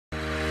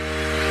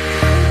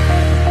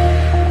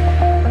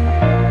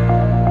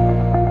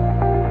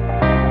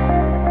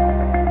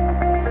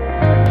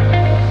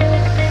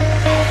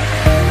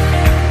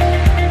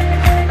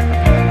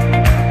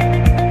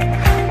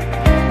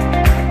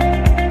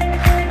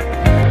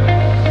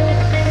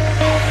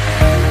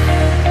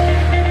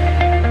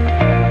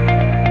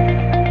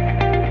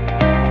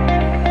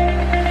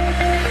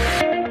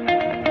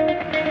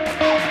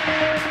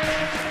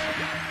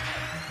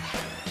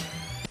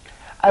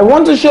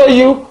want to show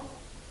you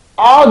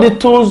all the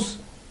tools,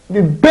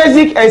 the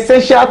basic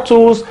essential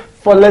tools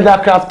for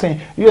leather crafting.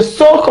 You're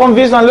so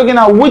confused and looking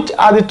at which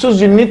are the tools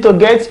you need to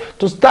get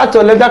to start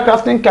your leather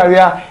crafting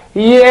career.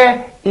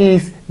 Here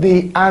is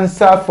the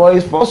answer for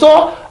it.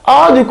 So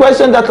all the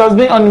questions that has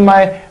been on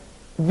my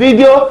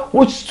video,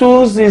 which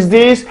tools is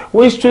this,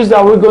 which tools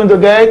are we going to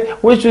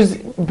get, which is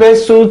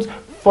best suit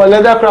for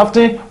leather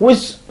crafting,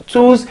 which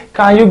tools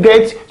can you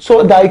get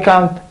so that you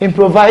can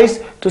improvise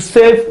to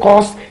save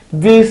cost,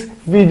 this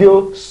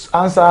video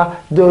answer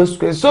those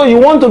questions. So you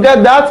want to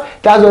get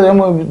that, that's what I'm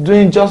going to be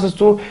doing justice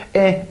to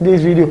in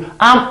this video.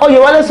 I'm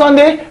Oyewale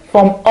Sunday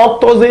from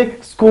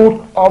Octoze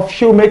School of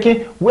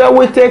Shoemaking, where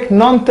we take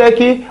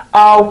non-techie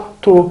how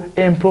to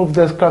improve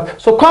this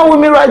craft. So come with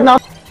me right now.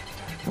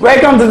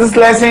 Welcome to this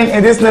lesson.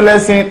 In this new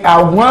lesson,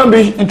 I'm going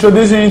to be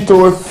introducing you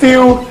to a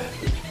few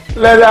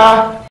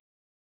leather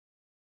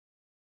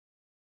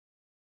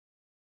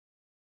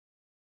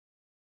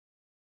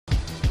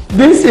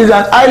This is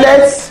an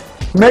eyelet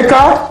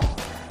maker.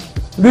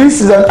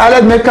 This is an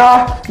eyelet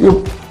maker.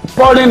 You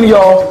pour in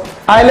your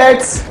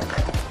eyelets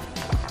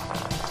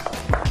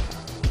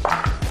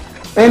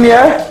in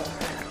here,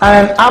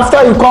 and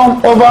after you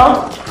come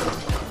over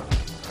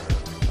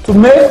to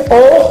make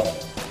hole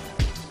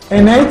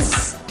in it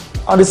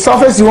on the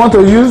surface you want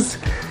to use,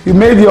 you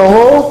made your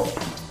hole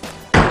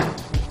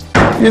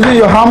using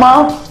your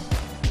hammer.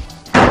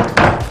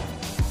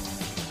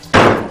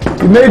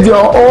 You made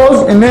your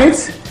holes in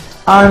it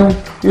and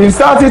you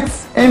insert it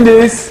in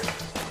this.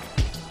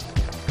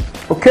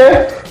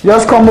 Okay,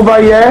 just come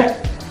over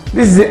here.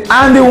 This is the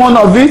handy one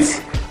of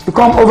it. You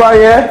come over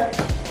here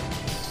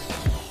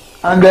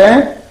and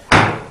then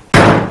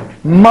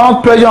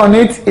mount pressure on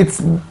it. It's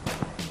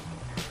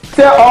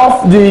tear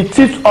off the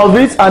tips of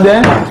it and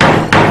then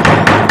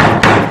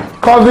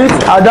curve it.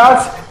 At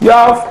that you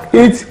have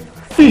it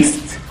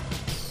fixed.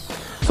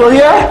 So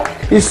here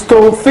is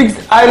to fix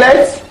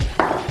eyelets.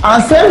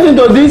 And same thing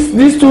to this.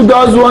 This tool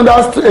does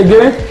wonders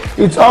again.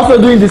 It's also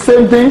doing the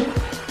same thing,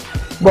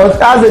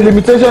 but has a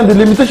limitation. The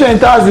limitation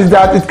it has is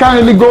that it can't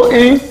really go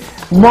in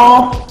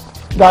more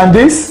than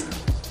this.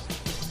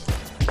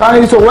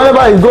 So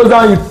whenever it goes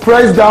down, you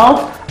press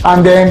down,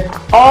 and then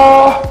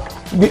all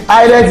the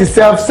eyelet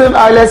itself, same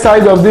eyelet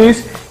size of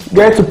this,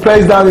 get to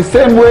press down the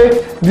same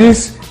way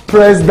this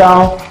press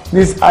down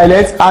this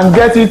eyelet and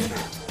get it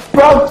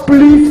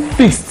properly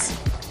fixed.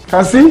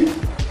 Can see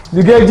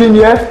the gauge in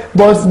here,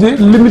 but the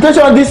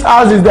limitation this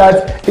has is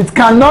that it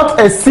cannot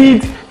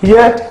exceed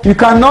here. You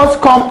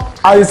cannot come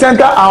at the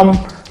center and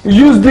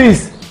use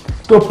this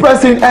to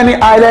press in any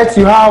eyelet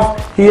you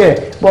have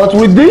here, but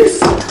with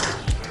this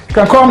you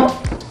can come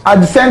at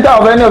the center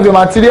of any of your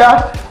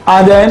material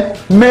and then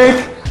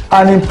make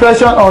an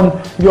impression on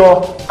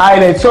your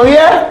eyelet. So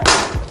here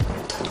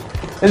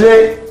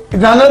is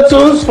another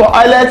tools for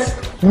eyelet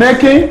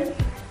making.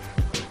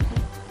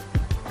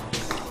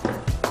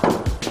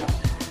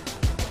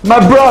 My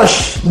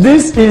brush.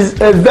 This is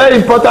a very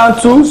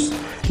important tool.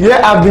 Here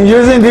I've been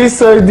using this,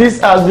 so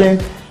this has been,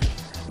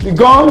 the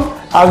gum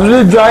has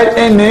really dried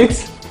in it.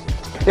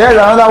 Here's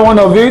another one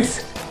of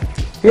it.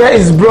 Here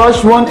is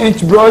brush, 1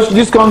 inch brush.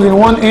 This comes in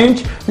 1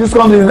 inch. This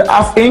comes in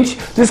 ½ inch.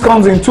 This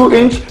comes in 2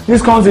 inch.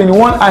 This comes in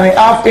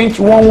 1½ inch,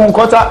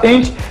 1¼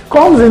 inch.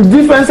 Comes in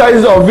different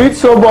sizes of it.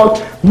 So,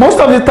 but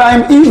most of the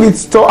time, if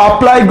it's to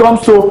apply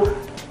gums to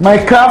my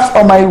crafts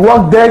or my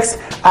work decks,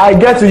 I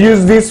get to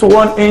use this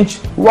 1 inch.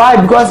 Why?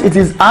 Because it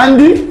is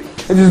handy.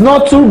 It is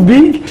not too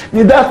big,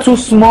 neither too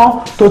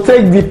small to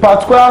take the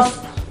particular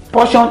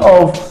portion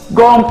of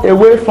gum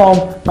away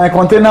from my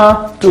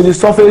container to the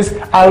surface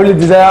I really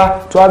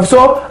desire to have.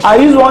 So I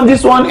use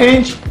this 1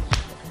 inch.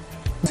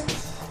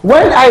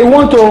 When I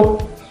want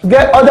to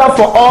get order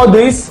for all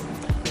this,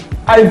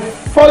 I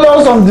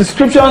follow some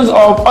descriptions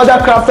of other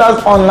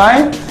crafters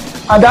online,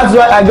 and that's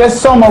why I get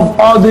some of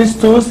all these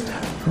tools.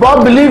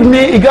 But believe me,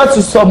 it got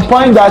to some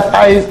point that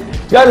I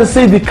got to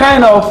see the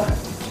kind of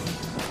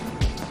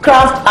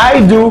craft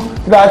I do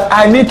that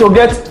I need to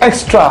get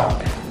extra,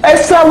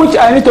 which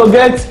I need to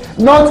get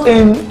not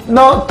in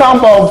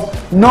terms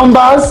of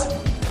numbers,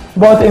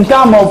 but in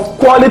terms of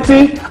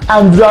quality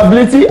and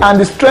durability and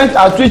the strength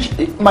at which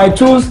my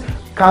tools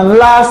can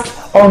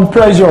last on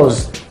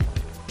pressures.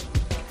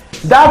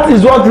 That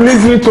is what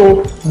leads me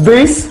to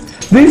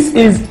this. This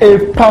is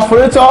a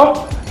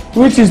perforator,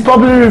 which is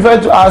probably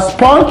referred to as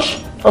sponge.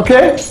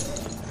 Okay,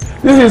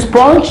 this is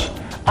sponge,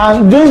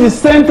 and doing the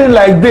same thing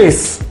like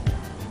this.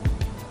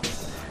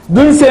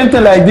 Doing same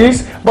thing like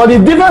this, but the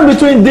difference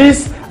between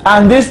this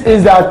and this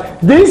is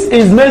that this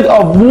is made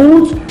of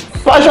wood,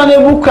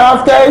 fashionable,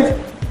 crafted,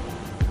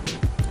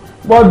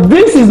 but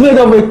this is made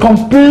of a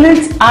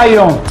complete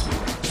iron.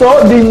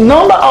 So the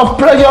number of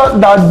pressure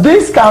that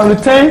this can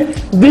retain,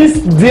 this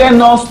dare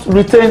not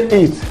retain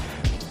it.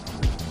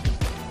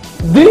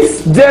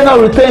 This dare not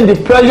retain the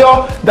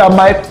pressure that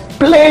my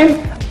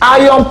plain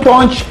iron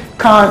punch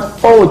can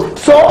hold.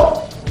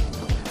 So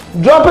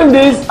dropping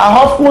this, I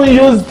often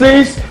use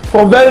this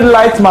for very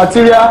light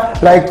material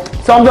like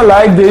something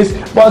like this.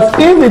 But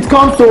if it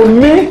comes to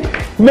me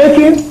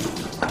making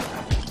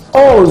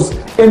holes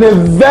in a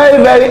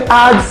very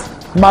hard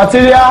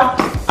material,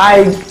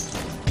 I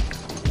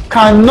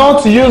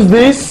cannot use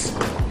this.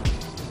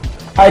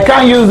 I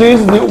can't use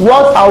this.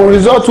 What I will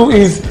resort to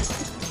is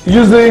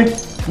using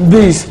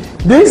this.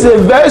 This is a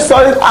very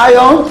solid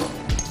iron.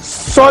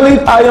 Solid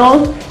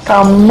iron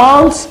can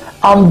mount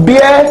and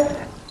bear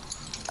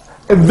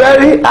a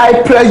very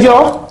high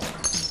pressure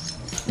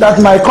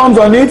that might come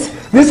on it.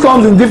 This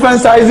comes in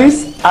different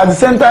sizes. At the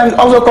same time, it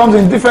also comes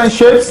in different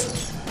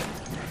shapes.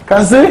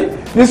 Can see?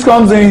 This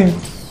comes in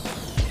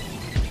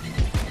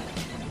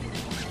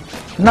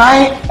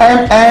 9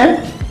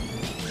 mm.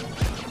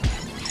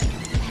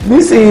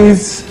 This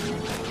is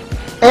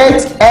 8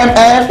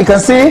 mm. You can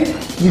see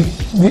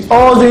the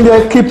holes in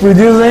there keep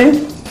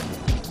reducing.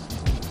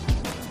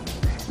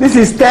 This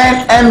is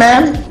 10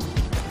 mm,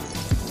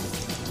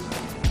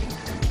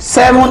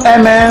 7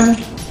 mm,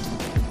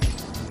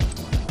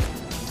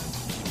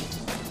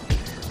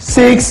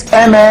 6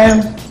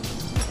 mm.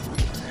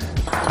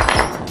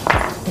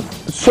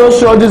 So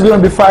this is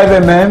going to be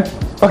 5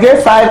 mm.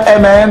 Okay, 5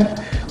 mm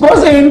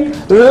goes in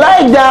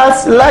like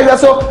that.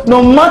 So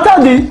no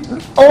matter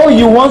the hole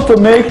you want to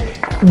make,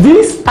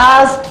 this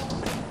has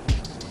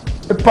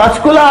a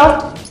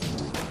particular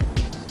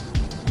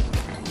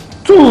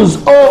tools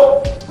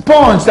or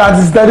punch that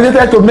is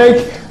dedicated to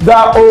make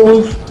that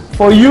hole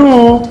for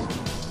you.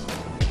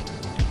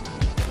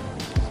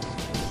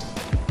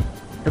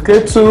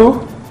 Okay,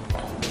 2,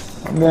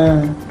 and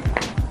then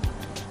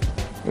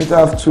we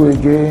have 2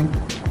 again.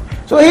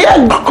 So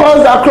here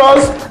goes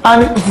across,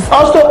 and it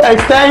also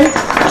extends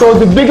to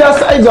the bigger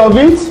size of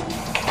it.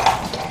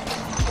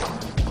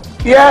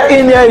 Here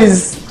in here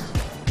is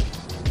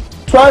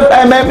 12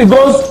 mm. It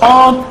goes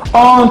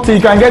on till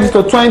you can get it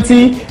to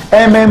 20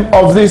 mm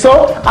of this.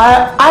 So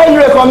I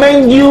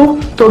recommend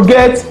you to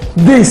get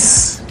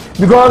this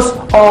because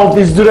of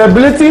its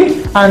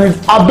durability and its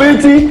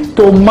ability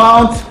to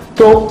mount,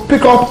 to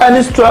pick up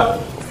any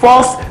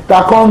force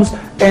that comes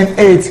in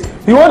it.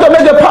 You want to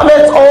make a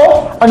perfect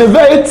hole on a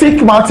very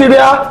thick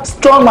material,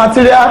 strong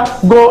material,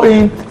 go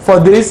in for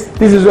this.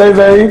 This is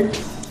very,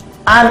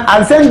 and at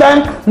the same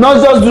time,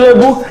 not just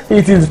durable,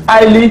 it is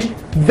highly,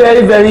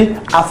 very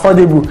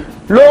affordable.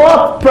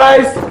 Lower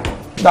price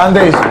than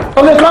this.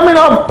 Okay, coming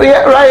up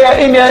here, right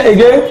here in here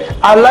again,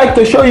 I'd like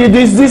to show you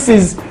this. This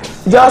is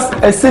just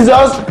a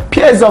scissors,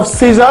 pairs of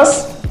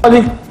scissors. For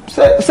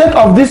the sake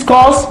of this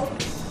course,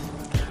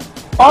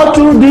 all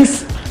through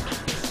this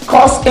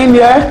course in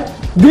here,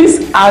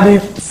 these are the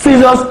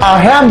scissors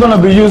I am going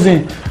to be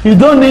using. You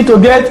don't need to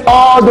get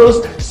all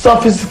those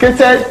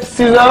sophisticated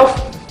scissors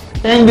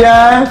in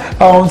there,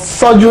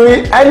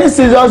 surgery, any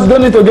scissors. You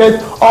don't need to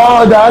get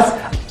all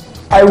that.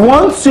 I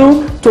want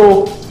you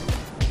to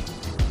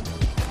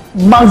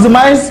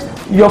maximize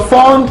your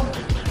fun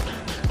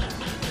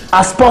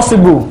as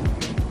possible.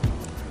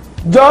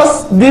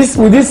 Just this,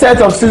 with this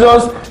set of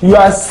scissors, you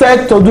are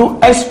set to do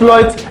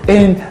exploit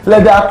in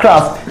leather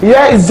craft.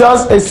 Here is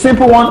just a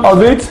simple one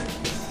of it.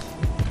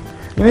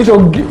 You need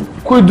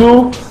to quick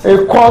do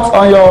a cut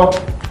on your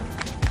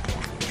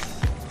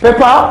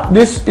paper.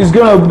 This is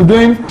going to be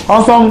doing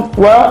awesome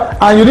well,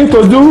 and you need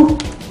to do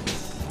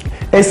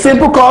a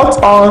simple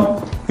cut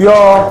on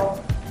your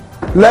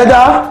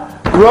leather,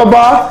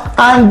 rubber,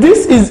 and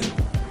this is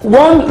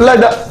one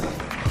leather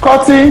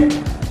cutting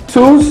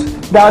tools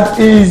that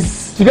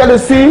is, you get to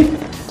see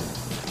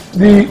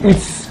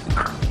it's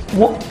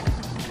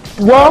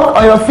work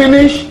on your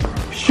finish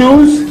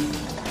shoes.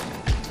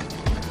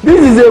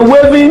 This is a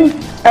waving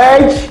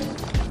edge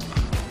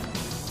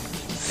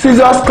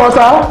scissors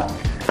cutter.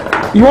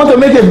 You want to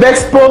make a back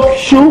spoke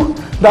shoe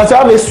that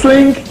have a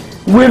swing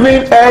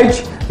weaving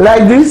edge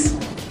like this.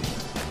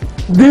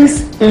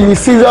 This is the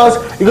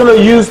scissors you're going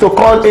to use to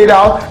cut it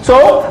out.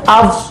 So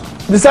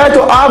I've decided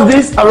to have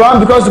this around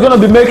because we're going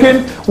to be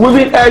making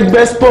weaving edge,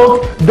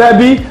 bespoke,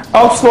 derby,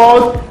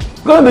 Oxford.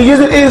 We're going to be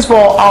using it for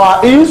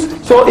our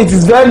use, so it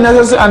is very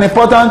necessary and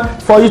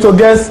important for you to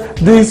get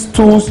these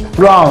tools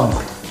round.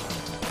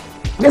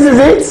 This is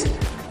it.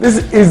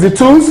 This is the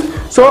tools.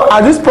 So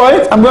at this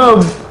point, I'm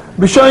going to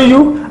be showing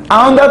you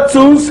another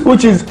tools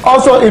which is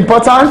also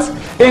important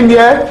in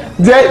there.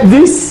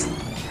 These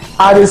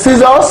are the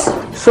scissors.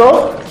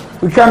 So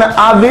we can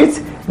have it.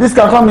 This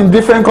can come in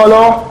different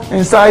color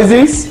and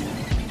sizes,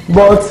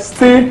 but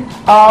still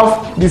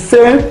have the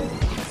same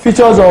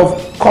features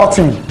of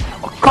cutting.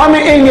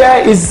 Coming in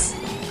here is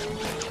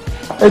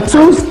a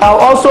tools I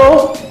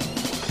also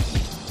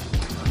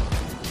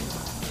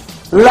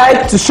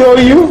like to show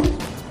you.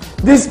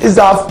 These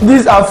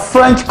are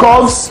French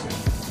curves.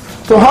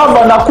 To have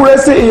an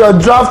accuracy in your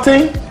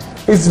drafting,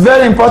 it's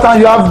very important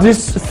you have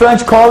these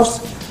French curves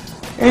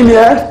in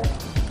here.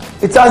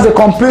 It has a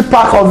complete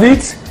pack of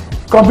it.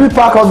 Complete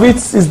pack of it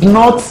is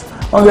not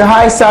on the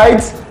high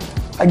side.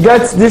 I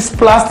get this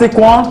plastic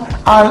one,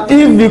 and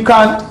if you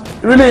can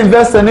really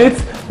invest in it,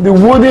 the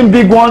wooden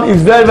big one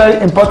is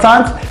very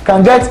important.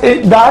 Can get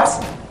it,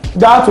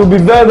 that will be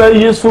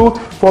very useful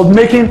for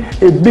making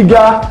a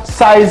bigger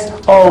size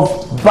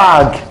of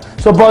bag.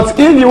 So but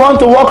if you want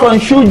to work on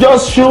shoe,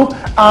 just shoe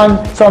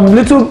and some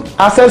little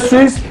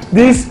accessories,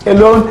 this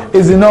alone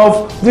is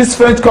enough. This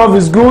French curve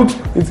is good.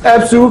 It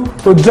helps you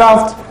to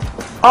draft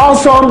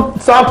awesome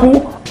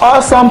circle,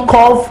 awesome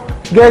curve,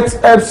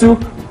 helps you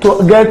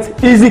to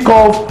get easy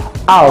curve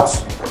out.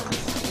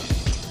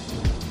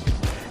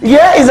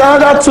 Here is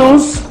another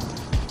tools.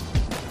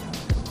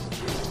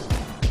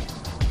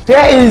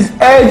 Here is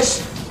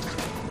edge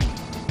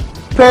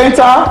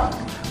painter.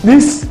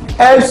 This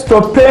helps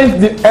to paint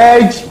the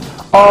edge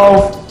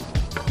of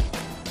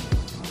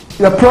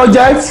your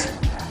project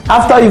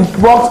after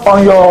you've worked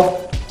on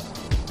your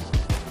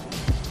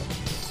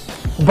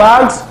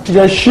bags,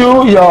 your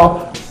shoe,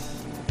 your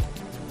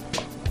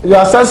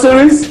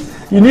accessories.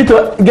 You need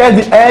to get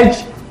the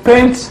edge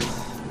paint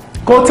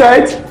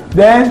coated.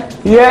 Then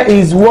here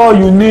is what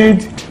you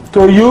need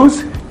to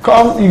use.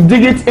 You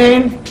dig it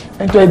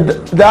into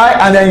a die,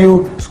 and then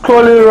you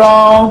scroll it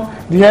around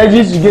the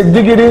edges. You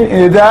dig it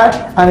in the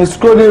die and you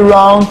scroll it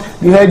around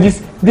the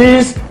edges.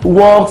 This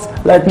works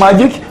like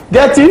magic.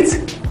 Get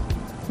it?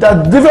 There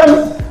are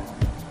different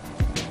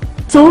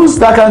tools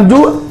that can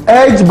do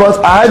edge,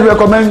 but I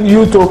recommend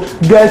you to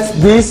get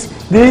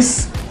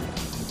this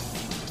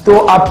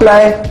to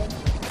apply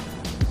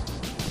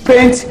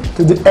paint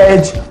to the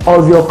edge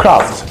of your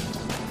craft.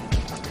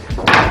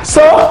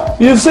 So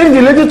you've seen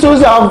the little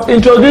tools I've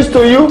introduced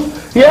to you.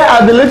 Here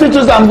are the little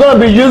tools I'm going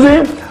to be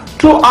using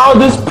throughout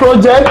this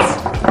project.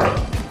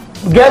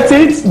 Get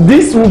it?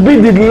 This will be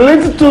the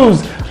little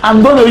tools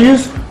I'm going to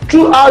use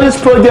throughout this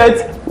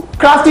project,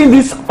 crafting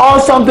this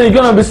awesome thing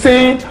you're going to be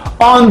seeing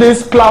on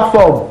this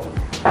platform.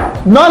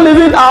 Not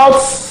leaving out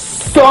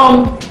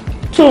some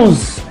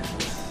tools.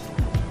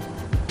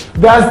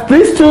 There's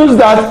these tools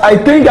that I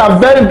think are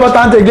very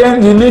important.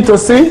 Again, you need to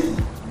see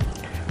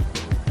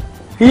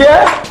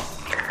here,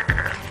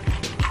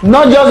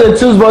 not just the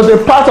tools but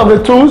the part of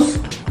the tools.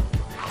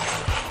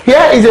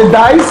 Here is a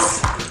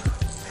dice,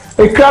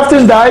 a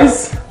crafting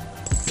dice,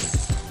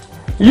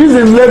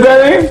 using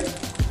labeling,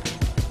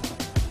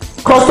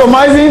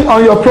 customizing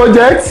on your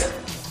project.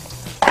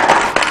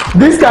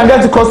 This can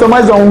get to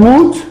customize on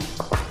wood.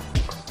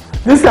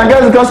 This can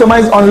get to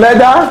customize on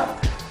leather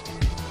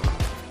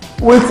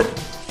with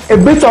a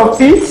bit of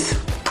each.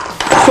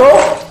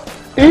 So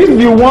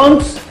if you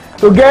want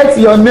to get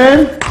your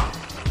name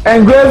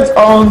engraved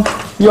on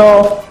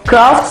your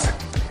craft,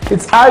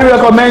 it's highly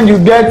recommend you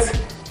get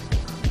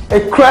a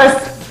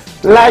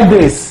crest like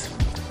this.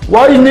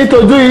 What you need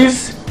to do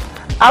is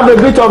have a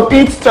bit of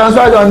heat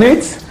transferred on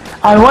it,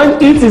 and when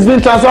heat is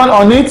being transferred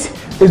on it,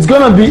 it's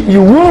gonna be,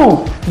 you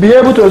will be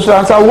able to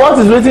transfer what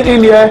is written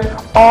in here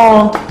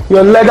on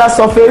your leather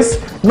surface.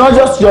 Not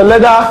just your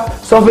leather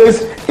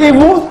surface,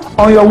 even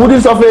on your wooden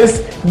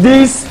surface.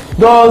 This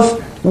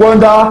does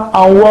wonder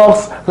and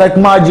works like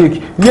magic.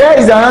 Here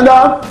is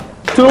another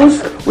tool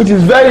which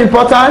is very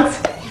important.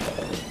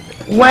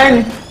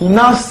 When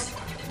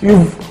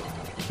you've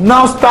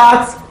now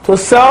start to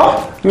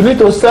sell, you need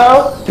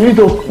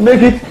to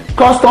make it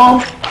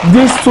custom.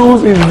 This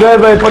tools is very,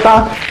 very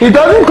important. It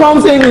doesn't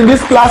come in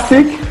this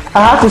plastic.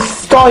 I have to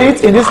store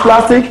it in this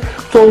plastic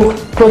to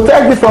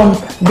protect it from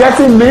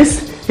getting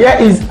mixed. Here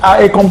is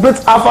a complete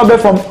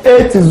alphabet from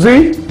A to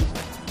Z.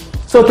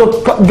 So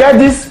to get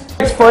this,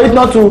 for it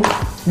not to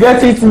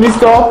get it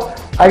mixed up,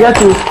 I get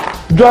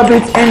to drop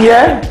it in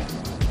here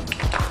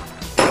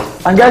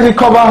and get it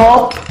covered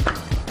up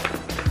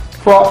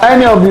for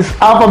any of this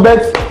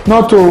alphabet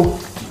not to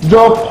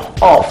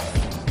drop off.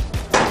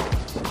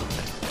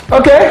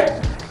 Okay,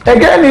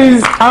 again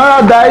is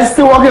another dice,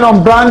 still working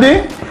on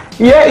branding.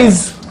 Here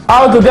is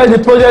how to get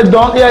the project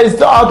done. Here is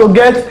how to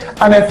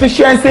get an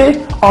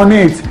efficiency on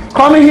it.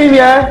 Coming in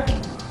here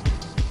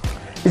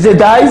is a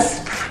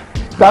dice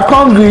that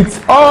comes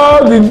with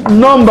all the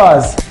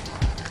numbers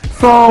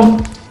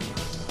from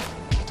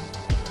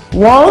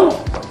 1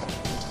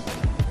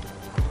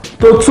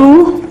 to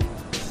 2,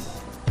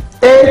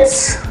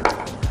 8,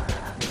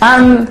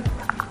 and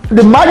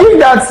the magic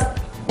that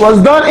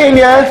was done in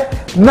here,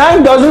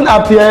 9 doesn't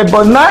appear,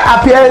 but 9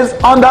 appears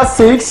under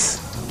 6.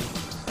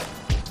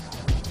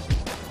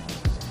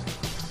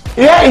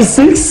 Here is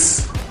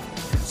 6.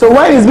 So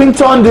when it's being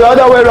turned the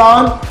other way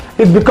around,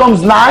 it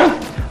becomes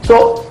 9.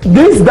 So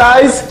this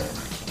dice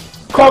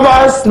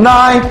covers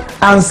 9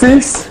 and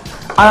 6,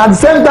 and at the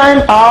same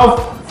time I have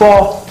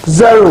for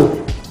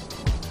 0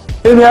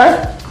 in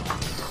here.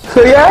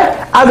 So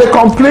here has a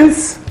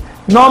complete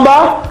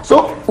number.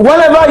 So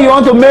whenever you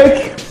want to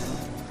make,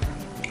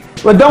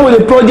 we're done with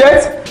the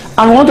project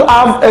and want to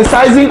have a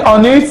sizing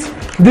on it,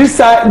 this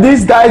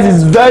dice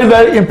is very,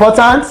 very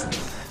important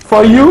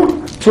for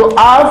you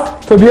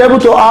to be able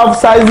to have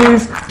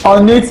sizes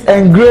on it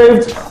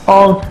engraved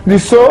on the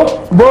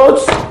sole.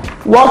 Both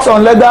works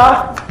on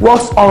leather,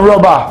 works on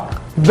rubber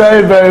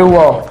very, very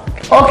well.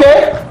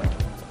 Okay,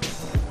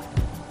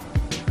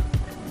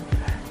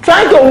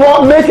 trying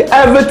to make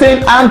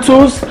everything hand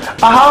tools.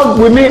 I have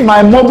with me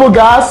my mobile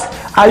gas.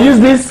 I use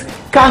this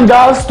can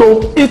gas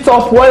to heat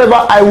up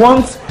whatever I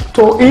want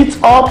to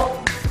heat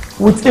up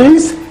with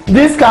ease.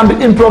 This can be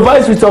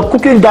improvised with your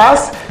cooking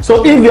gas.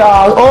 So if you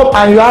are up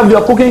and you have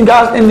your cooking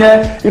gas in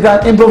there, you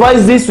can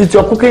improvise this with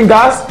your cooking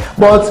gas.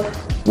 But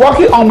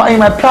working in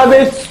my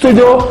private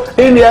studio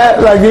in here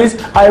like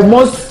this, I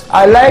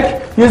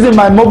like using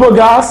my mobile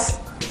gas.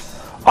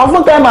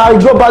 Oftentimes I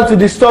go back to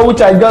the store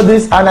which I got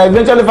this, and I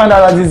eventually find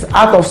out that it's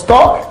out of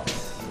stock.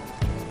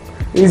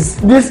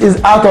 This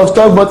is out of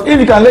stock, but if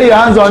you can lay your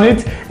hands on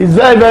it, it's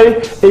very, very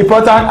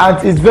important,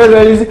 and it's very,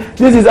 very easy.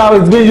 This is how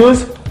it's being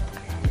used.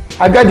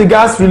 I get the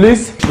gas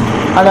release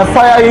and I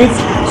fire it.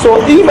 So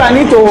if I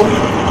need to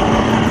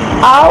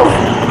have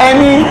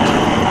any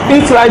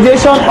heat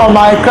radiation on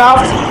my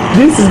craft,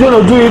 this is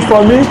going to do it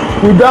for me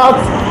without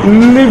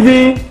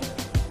leaving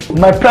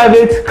my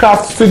private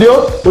craft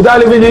studio.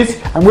 Without leaving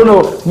it, I'm going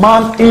to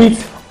mount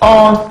it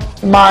on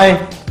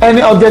my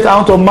any object I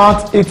want to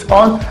mount it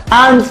on.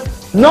 And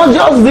not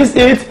just this,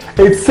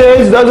 it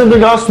says it doesn't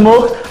bring out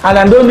smoke, and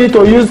I don't need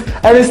to use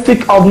any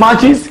stick of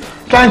matches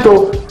trying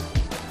to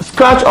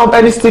scratch up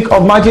any stick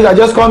of matches. I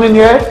just come in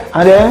here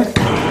and then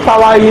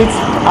power it,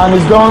 and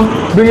it's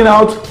done, bringing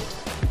out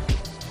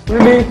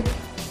really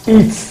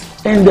heat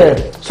in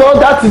there. So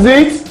that is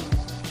it.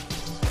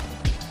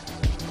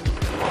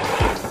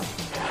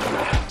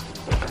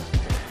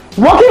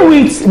 Working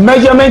with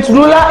measurement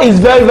ruler is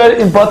very,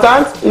 very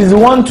important. Is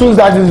one tool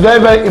that is very,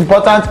 very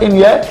important in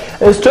here.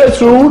 A straight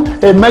rule,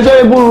 a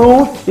measurable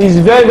rule is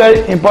very,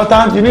 very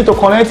important. You need to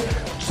connect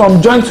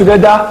some joints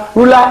together.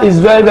 Ruler is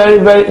very, very,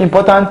 very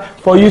important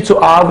for you to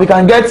have. You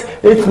can get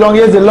it long.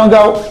 Here's the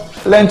longer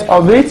length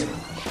of it.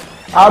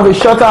 I have a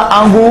shorter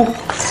angle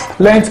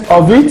length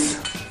of it,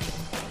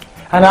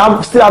 and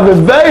I still have a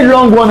very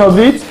long one of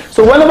it.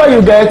 So whenever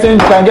you get in,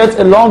 you can get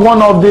a long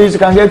one of this, you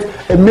can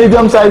get a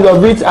medium size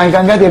of it, and you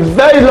can get a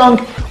very long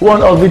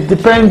one of it.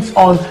 Depends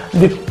on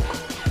the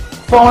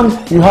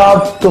fund you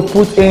have to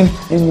put in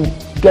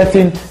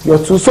getting your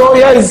tool. So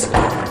here is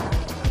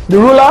the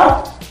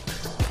ruler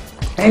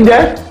in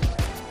there.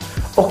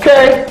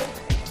 Okay,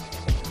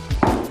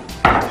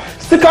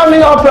 still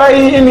coming up right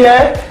in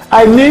here,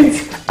 I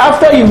need,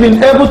 after you've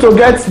been able to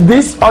get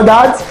this or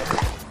that,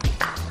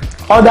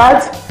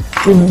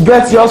 to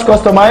get yours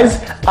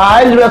customized,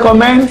 I highly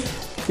recommend,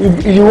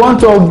 if you want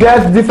to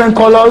get different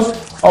colors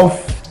of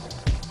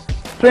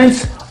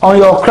prints on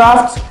your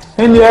craft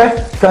in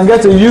here, you can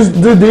get to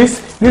do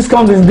this. This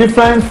comes in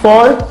different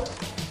foil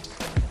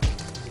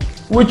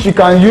which you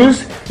can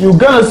use. You're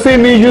gonna see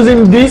me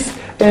using this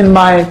in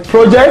my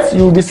project.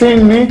 You will be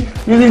seeing me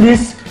using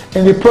this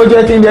in the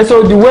project in there.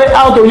 So the way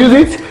how to use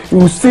it, you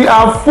will see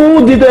our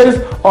full details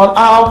on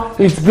how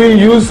it's being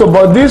used. So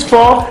but this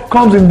foil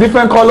comes in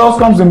different colors,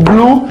 comes in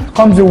blue,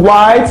 comes in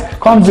white,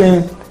 comes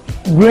in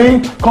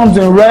green, comes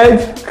in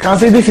red. You can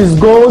see this is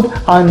gold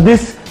and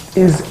this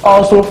is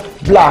also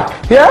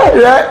black. Here,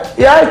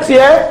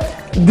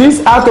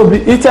 this has to be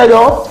heated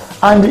up,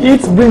 and the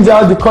heat brings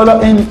out the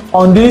color in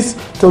on this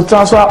to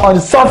transfer on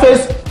the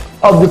surface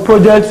of the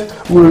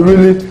project we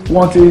really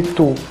want it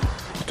to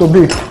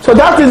be. So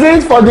that is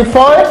it for the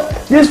foil.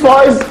 These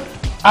foils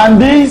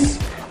and these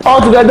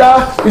all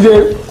together is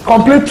a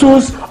complete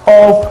tools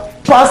of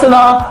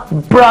personal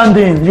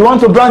branding. You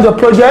want to brand your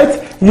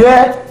project,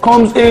 here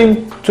comes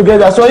in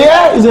together. So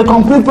here is a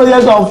complete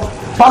project of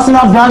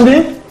personal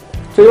branding.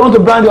 So you want to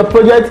brand your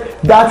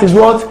project, that is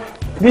what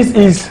this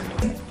is.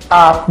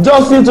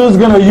 Just tools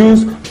going to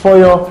use for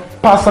your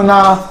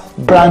personal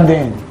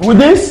branding. With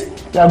this,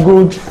 you are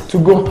good to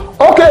go.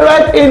 Okay,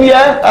 right in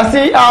here, I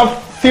see I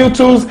have few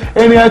tools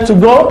in here to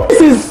go.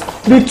 This is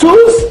the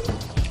tools.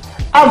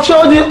 I've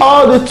showed you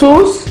all the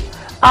tools,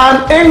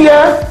 and in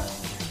here,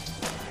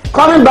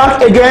 coming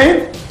back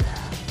again,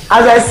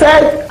 as I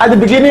said at the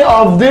beginning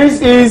of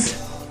this,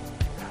 is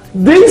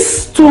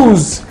these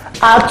tools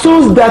are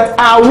tools that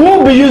I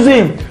will be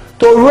using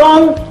to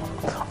run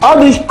all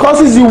the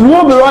courses you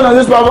will be running on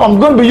this platform. I'm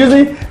going to be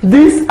using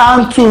these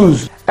hand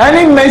tools.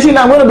 Any machine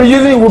I'm going to be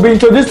using will be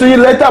introduced to you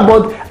later,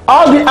 but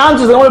all the hand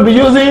tools I'm going to be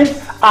using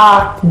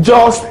are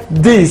just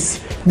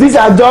this. These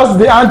are just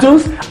the hand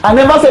tools. I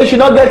never say you should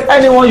not get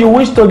anyone you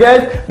wish to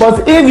get,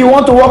 but if you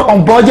want to work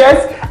on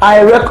budget,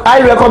 I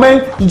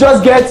recommend you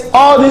just get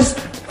all these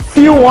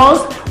few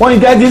ones. When you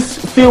get these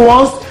few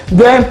ones,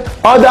 then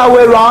other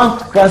way around,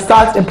 you can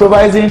start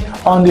improvising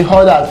on the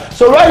others.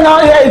 So right now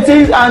here it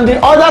is, and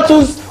the other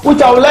tools which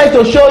I would like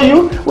to show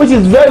you, which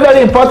is very,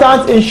 very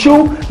important in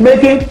shoe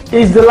making,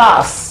 is the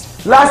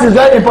last. Last is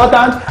very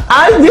important.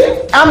 I'm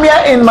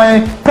here in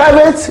my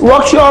private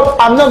workshop.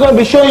 I'm not going to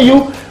be showing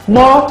you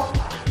more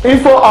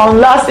info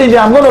on last in here.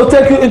 I'm going to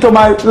take you into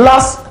my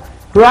last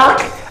rack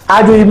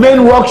at the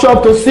main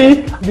workshop to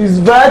see this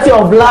variety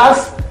of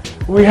last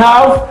we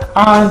have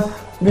and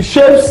the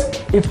shapes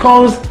it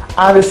comes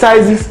and the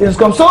sizes it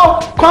comes. So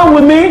come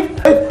with me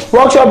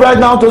workshop right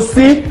now to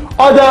see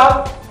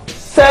other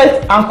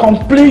set and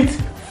complete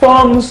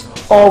forms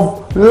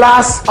of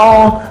last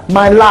on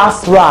my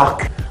last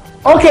rack.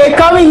 Okay,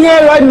 coming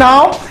here right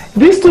now,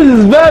 this tool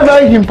is very,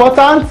 very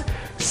important.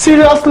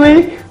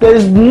 Seriously, there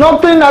is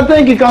nothing I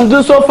think you can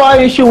do so far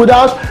issue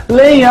without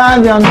laying your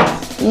hand on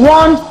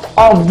one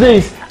of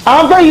these.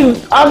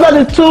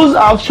 After the tools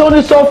I've shown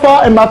you so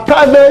far in my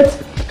private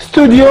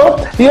studio,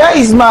 here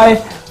is my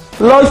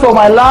launch for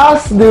my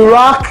last, the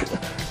rack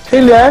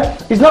in there.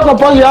 It's not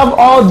compulsory you have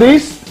all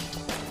this.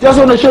 Just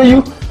want to show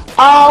you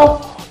how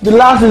the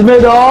last is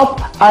made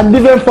up and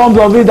different forms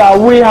of it that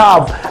we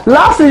have.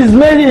 Last is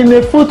made in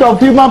a foot of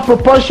human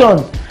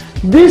proportion.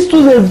 These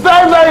tools are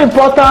very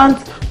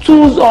important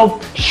tools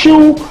of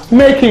shoe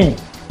making.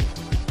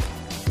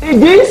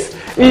 This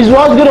is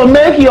what's going to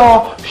make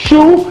your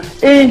shoe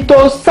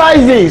into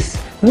sizes,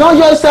 not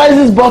just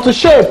sizes but to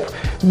shape.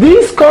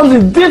 This comes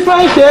in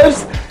different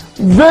shapes,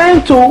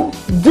 varying to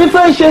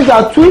different shapes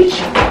at which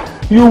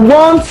you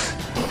want,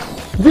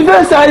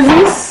 different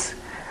sizes,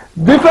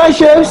 different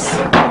shapes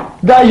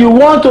that you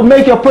want to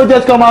make your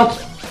project come out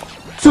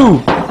to.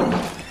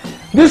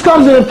 This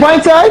comes in a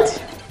pointed,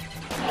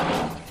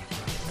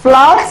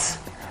 flat,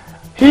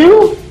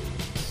 heel,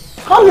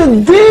 comes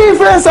in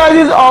different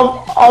sizes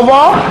of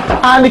all,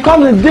 and it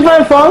comes in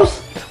different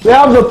forms. We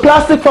have the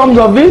plastic forms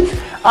of it,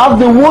 have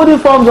the wooden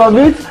forms of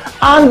it,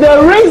 and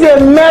there is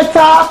a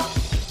metal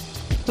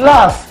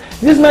last.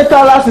 This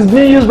metal last is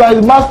being used by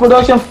the mass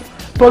production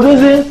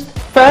producing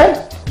firm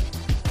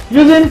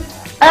using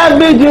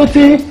heavy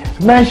duty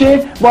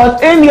machine,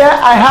 but in here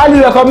I highly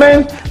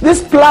recommend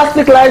this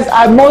plastic last.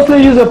 I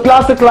mostly use a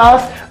plastic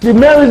last. The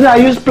main reason I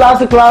use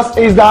plastic last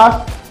is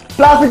that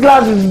plastic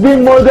last is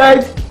being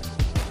molded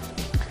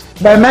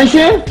by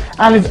machine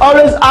and it's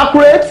always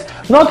accurate,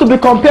 not to be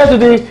compared to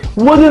the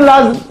wooden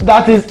last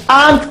that is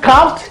hand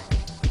capped.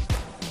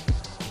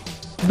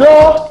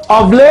 Though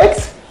of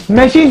late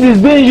machines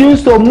is being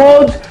used to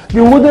mold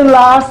the wooden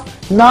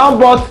last now,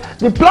 but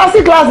the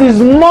plastic last is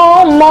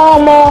more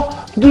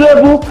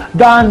durable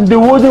than the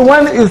wooden.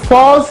 When it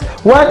falls,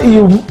 when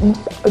you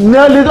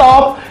nail it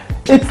up,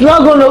 it's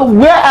not going to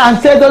wear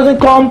and tear, doesn't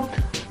come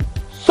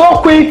so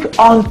quick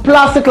on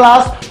plastic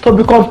last to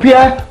be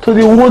compared to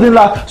the wooden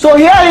last. So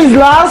here is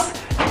last,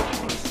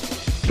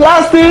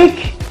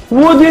 plastic,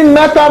 wooden,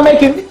 metal,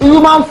 making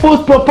human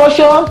foot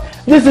proportion.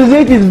 This is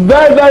it. It's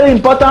very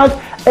important,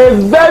 a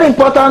very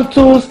important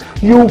tools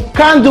you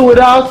can't do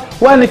without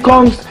when it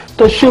comes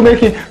to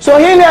shoemaking. So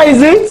here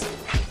is it.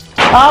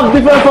 I have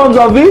different forms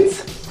of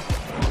it,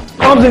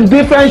 comes in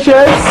different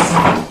shapes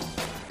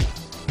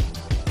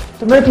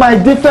to make my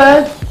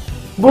different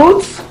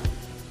boots,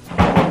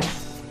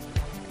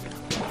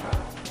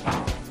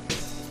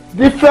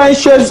 different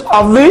shades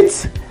of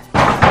it,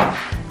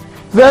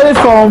 vary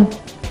from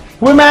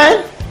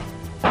women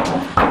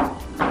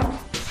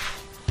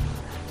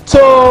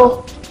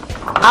to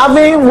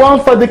having one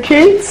for the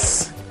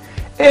kids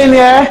in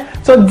here.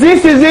 So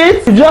this is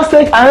it. Just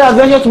take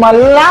another adventure to my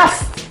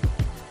last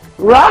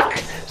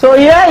rack. So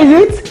here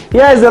is it.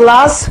 Here is the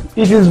last.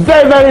 It is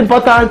very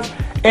important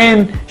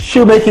in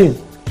shoemaking.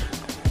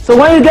 So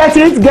when you get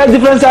it, get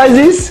different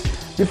sizes.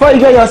 Before you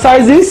get your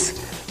sizes,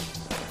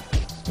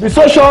 be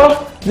so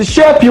sure the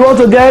shape you want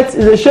to get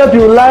is a shape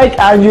you like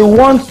and you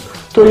want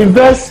to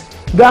invest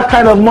that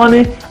kind of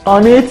money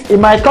on it. It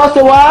might cost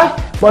a while,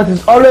 but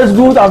it's always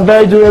good and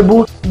very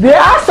durable. There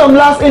are some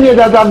lasts in here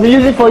that I've been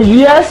using for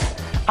years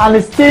and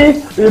it still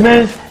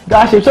remains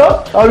that shape,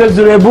 so always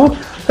durable.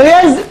 So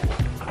here's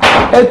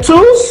a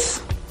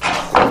tools.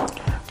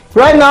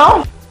 Right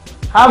now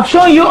I've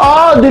shown you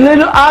all the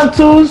little hand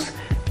tools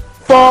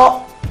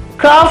for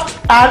craft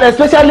and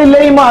especially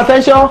laying more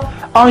attention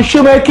on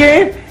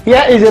shoemaking.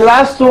 Here is the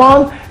last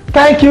one.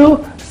 Thank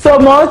you so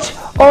much.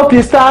 Hope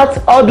you start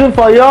ordering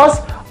for yours.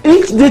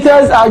 Each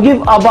details I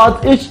give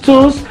about each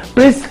tools,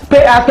 please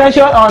pay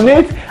attention on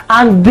it,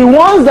 and the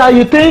ones that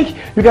you think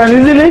you can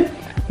easily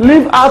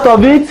leave it out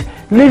of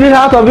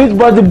it,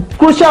 but the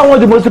crucial one,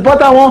 the most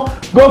important one,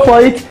 go for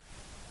it.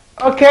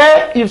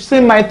 Okay, you've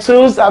seen my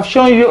tools. I've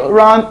shown you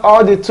around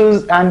all the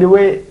tools and the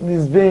way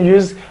it's being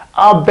used,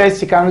 how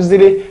best you can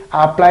easily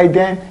apply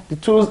them. The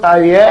tools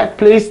are here.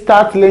 Please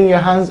start laying your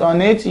hands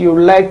on it. You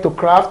like to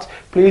craft,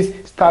 please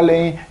start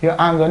laying your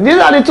hands on. These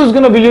are the tools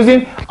going to be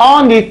using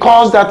on the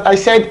course that I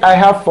said I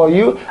have for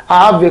you.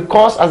 I have the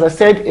course, as I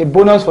said, a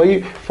bonus for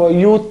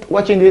you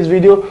watching this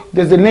video.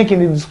 There's a link in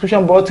the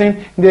description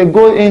button. They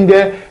go in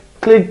there,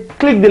 click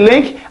the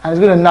link, and it's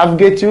going to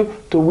navigate you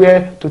to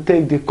where to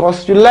take the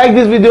course. If you like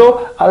this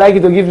video, I'd like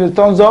you to give it a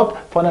thumbs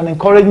up for an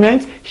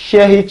encouragement.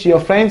 Share it to your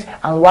friends,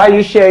 and while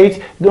you share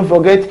it, don't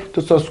forget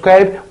to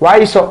subscribe. While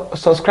you're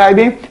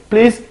subscribing,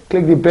 please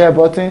click the bell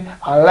button.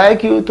 I'd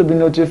like you to be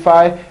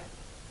notified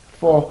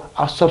for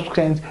a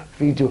subsequent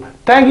video.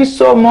 Thank you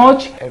so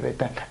much every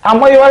time.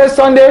 And when you are a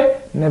Sunday,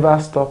 never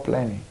stop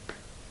learning.